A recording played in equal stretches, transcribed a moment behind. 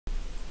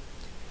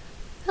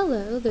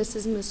Hello, this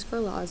is Ms.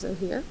 Ferlazzo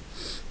here.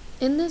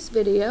 In this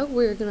video,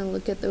 we're going to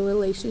look at the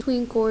relation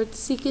between chords,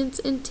 secants,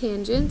 and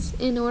tangents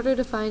in order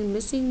to find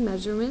missing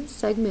measurements,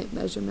 segment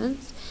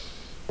measurements,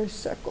 or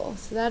circle.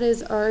 So that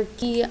is our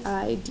key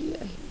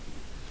idea.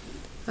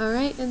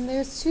 Alright, and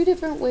there's two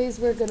different ways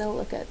we're going to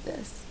look at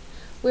this.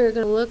 We're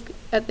going to look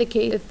at the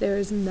case if there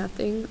is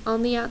nothing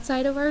on the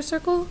outside of our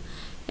circle,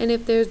 and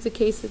if there's the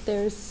case that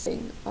there's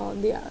something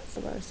on the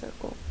outside of our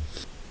circle.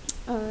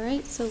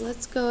 Alright, so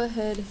let's go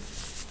ahead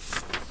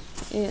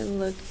and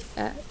look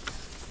at.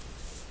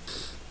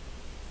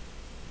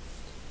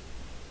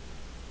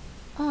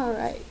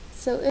 Alright,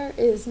 so there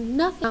is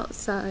nothing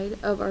outside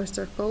of our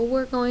circle.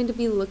 We're going to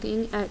be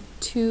looking at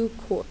two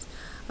chords.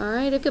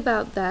 Alright, think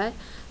about that.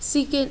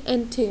 Secant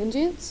and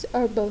tangents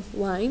are both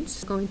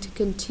lines. We're going to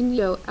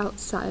continue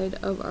outside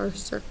of our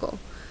circle,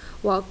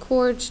 while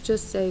chords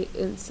just stay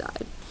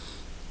inside.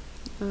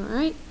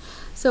 Alright,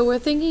 so we're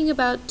thinking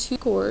about two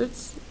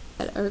chords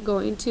that are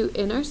going to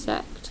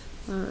intersect.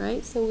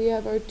 Alright, so we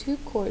have our two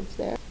chords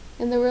there.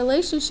 And the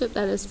relationship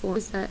that is formed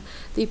is that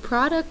the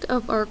product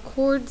of our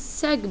chord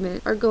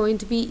segment are going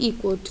to be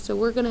equal to, so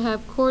we're going to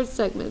have chord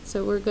segments.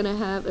 So we're going to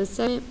have a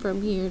segment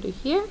from here to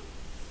here.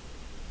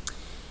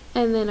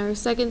 And then our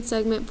second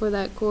segment for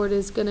that chord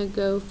is going to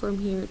go from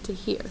here to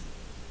here.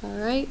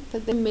 Alright,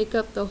 but then make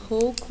up the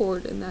whole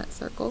chord in that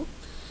circle.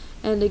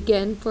 And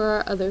again, for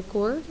our other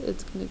chord,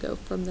 it's going to go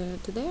from there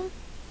to there.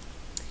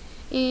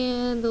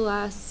 And the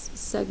last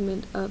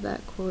segment of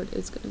that chord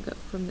is going to go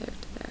from there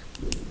to there.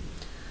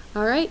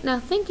 Alright,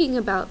 now thinking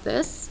about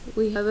this,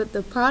 we have that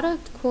the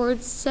product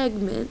chord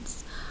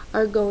segments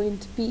are going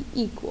to be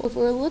equal. If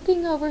we're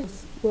looking over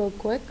real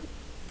quick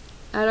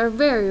at our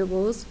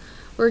variables,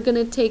 we're going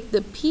to take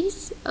the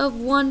piece of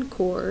one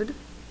chord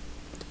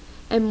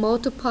and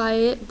multiply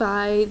it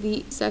by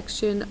the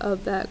section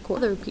of that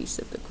chord, other piece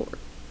of the chord.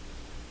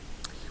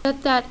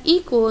 Set that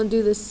equal and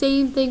do the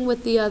same thing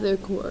with the other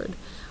chord.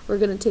 We're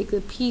going to take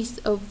the piece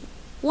of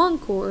one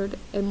chord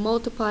and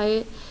multiply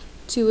it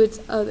to its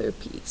other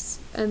piece.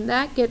 And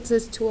that gets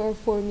us to our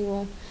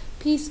formula.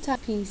 Piece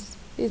times piece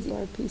is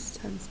equal to piece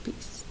times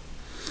piece.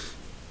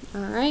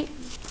 Alright,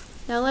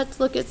 now let's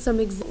look at some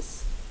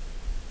examples.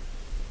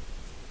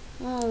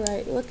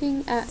 Alright, looking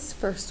at this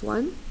first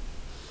one.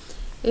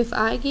 If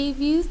I gave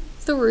you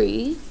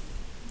 3,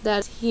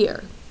 that's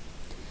here.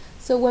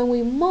 So when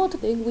we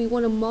multiply, we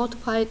want to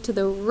multiply it to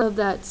the root of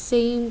that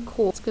same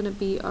chord. It's going to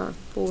be our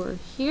 4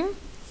 here.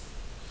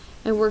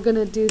 And we're going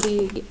to do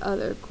the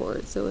other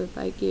chord. So if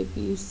I give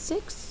you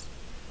 6,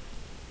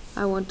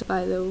 I want to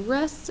buy the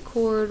rest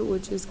chord,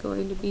 which is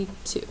going to be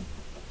 2.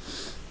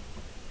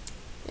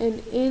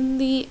 And in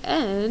the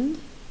end,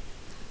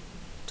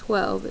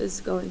 12 is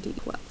going to be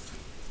 12.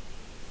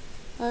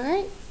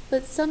 Alright,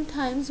 but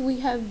sometimes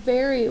we have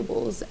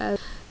variables,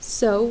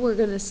 so we're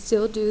going to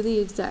still do the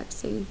exact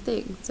same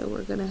thing. So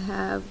we're going to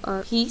have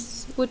our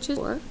piece, which is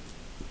 4,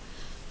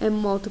 and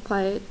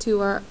multiply it to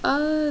our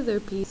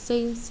other piece,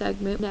 same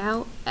segment,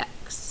 now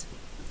x.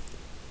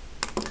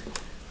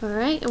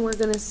 Alright, and we're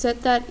going to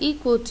set that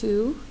equal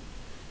to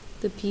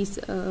the piece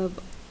of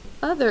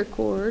other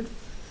chord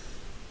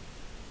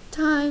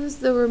times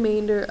the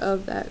remainder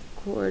of that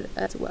chord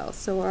as well,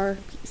 so our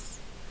piece.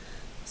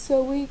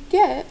 So we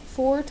get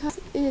 4 times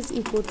is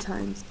equal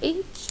times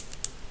 8.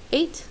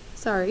 It's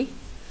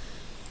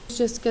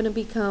just going to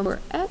become, where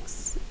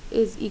x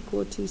is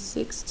equal to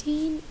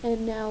 16,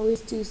 and now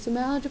let's do some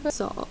algebra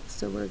solve.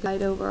 So we're going to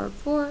divide over our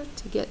 4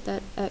 to get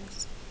that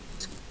x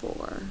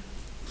 4.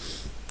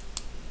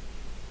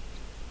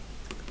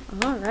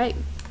 Alright,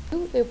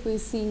 if we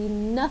see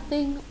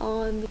nothing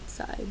on the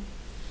side,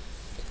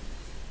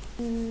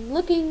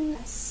 looking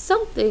at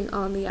something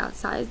on the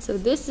outside, so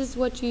this is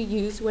what you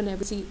use whenever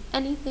you see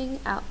anything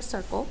out of the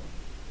circle.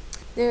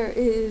 There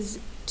is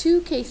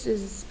two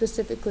cases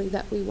specifically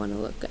that we want to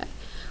look at.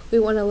 We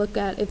want to look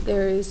at if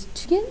there is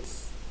two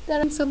secants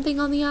that are something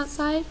on the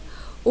outside,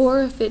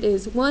 or if it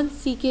is one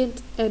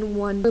secant and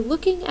one. We're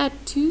looking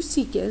at two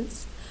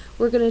secants.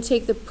 We're going to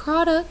take the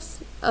products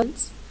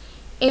of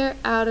their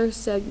outer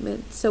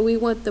segment. So we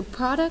want the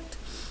product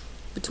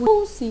between the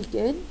whole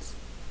secant,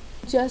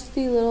 just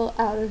the little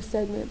outer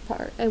segment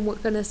part, and we're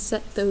going to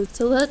set those.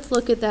 So let's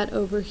look at that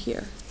over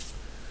here.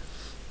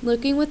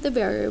 Looking with the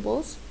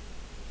variables,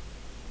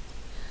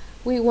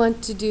 we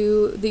want to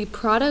do the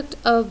product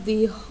of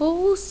the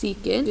whole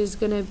secant, which is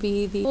going to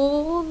be the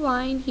whole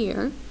line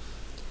here,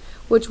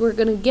 which we're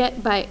going to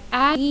get by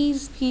adding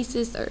these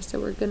pieces there. So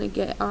we're going to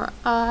get our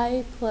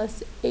I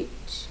plus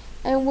H,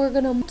 and we're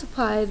going to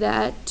multiply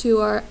that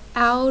to our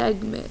outer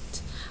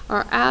segment.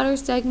 Our outer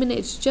segment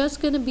is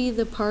just going to be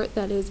the part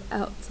that is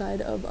outside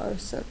of our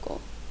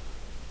circle.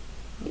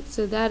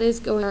 So that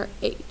is going to our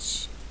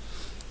H.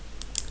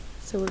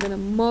 So we're going to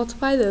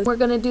multiply those. We're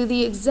going to do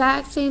the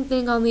exact same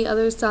thing on the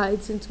other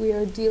side since we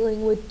are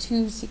dealing with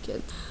two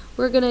secants.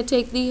 We're going to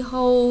take the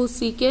whole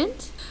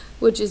secant,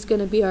 which is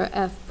going to be our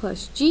F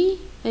plus G,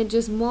 and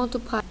just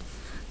multiply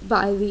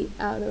by the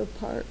outer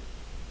part,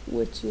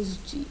 which is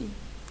G.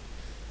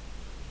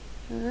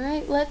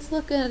 Alright, let's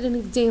look at an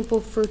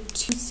example for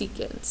 2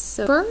 secants.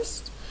 So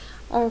first,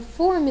 our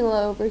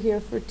formula over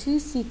here for 2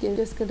 secant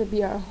is going to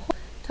be our whole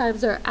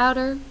times our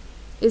outer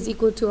is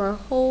equal to our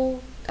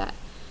whole.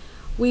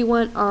 We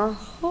want our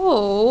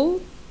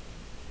whole,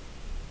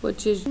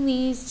 which is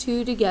these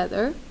two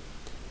together.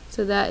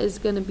 So that is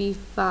going to be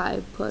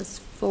 5 plus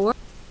 4,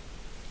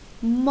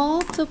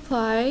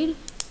 multiplied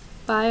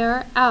by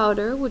our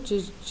outer, which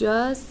is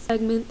just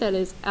segment that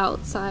is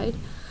outside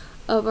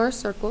of our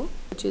circle,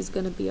 which is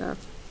going to be our,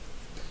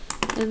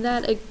 and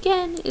that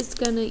again is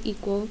going to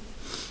equal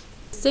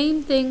the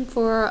same thing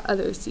for our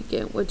other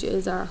secant, which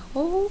is our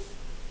whole,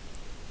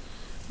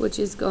 which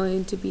is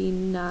going to be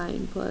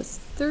 9 plus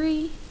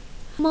 3,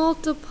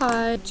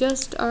 multiply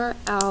just our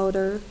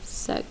outer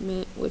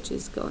segment, which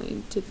is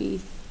going to be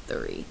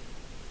 3.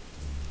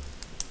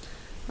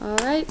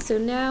 Alright, so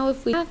now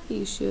if we have,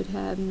 you should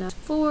have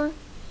 4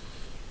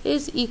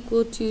 is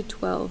equal to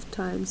 12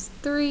 times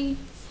 3.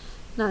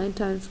 9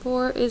 times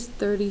 4 is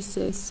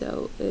 36,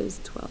 so is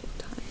 12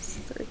 times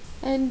 3.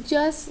 And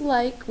just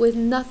like with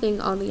nothing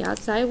on the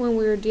outside when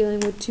we were dealing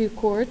with 2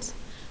 chords,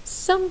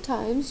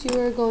 sometimes you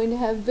are going to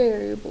have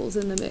variables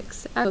in the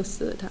mix, most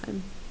of the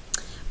time.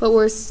 But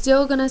we're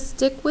still going to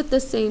stick with the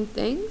same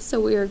thing, so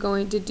we are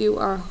going to do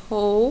our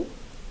whole,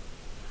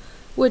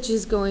 which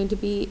is going to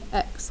be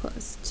x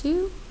plus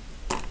 2,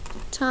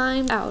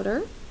 times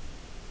outer,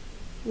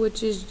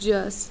 which is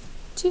just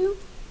 2,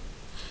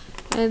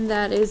 and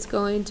that is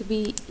going to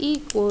be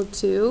equal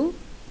to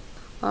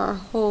our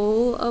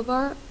whole of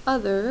our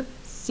other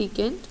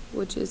secant,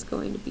 which is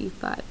going to be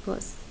 5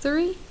 plus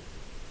 3,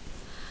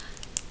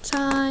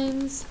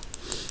 times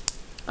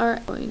our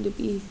going to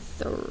be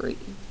 3.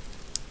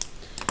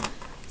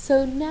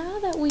 So now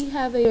that we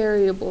have a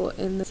variable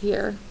in this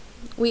here,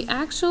 we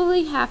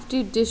actually have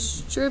to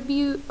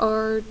distribute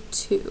our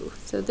 2.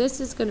 So this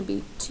is going to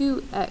be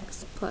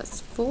 2x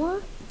plus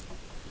 4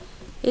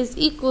 is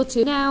equal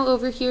to, now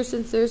over here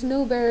since there's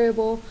no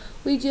variable,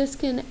 we just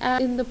can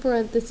add in the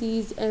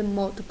parentheses and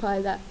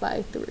multiply that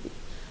by 3.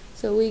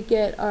 So we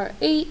get our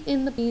 8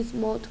 in the piece,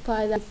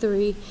 multiply that by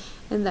 3,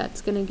 and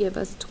that's going to give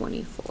us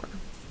 24.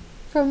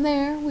 From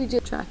there, we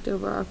just subtract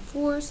over our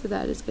 4, so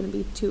that is going to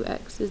be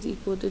 2x is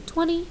equal to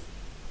 20.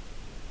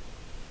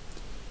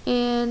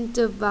 And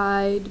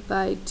divide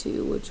by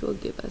 2, which will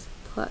give us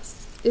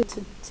plus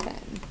into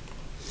 10.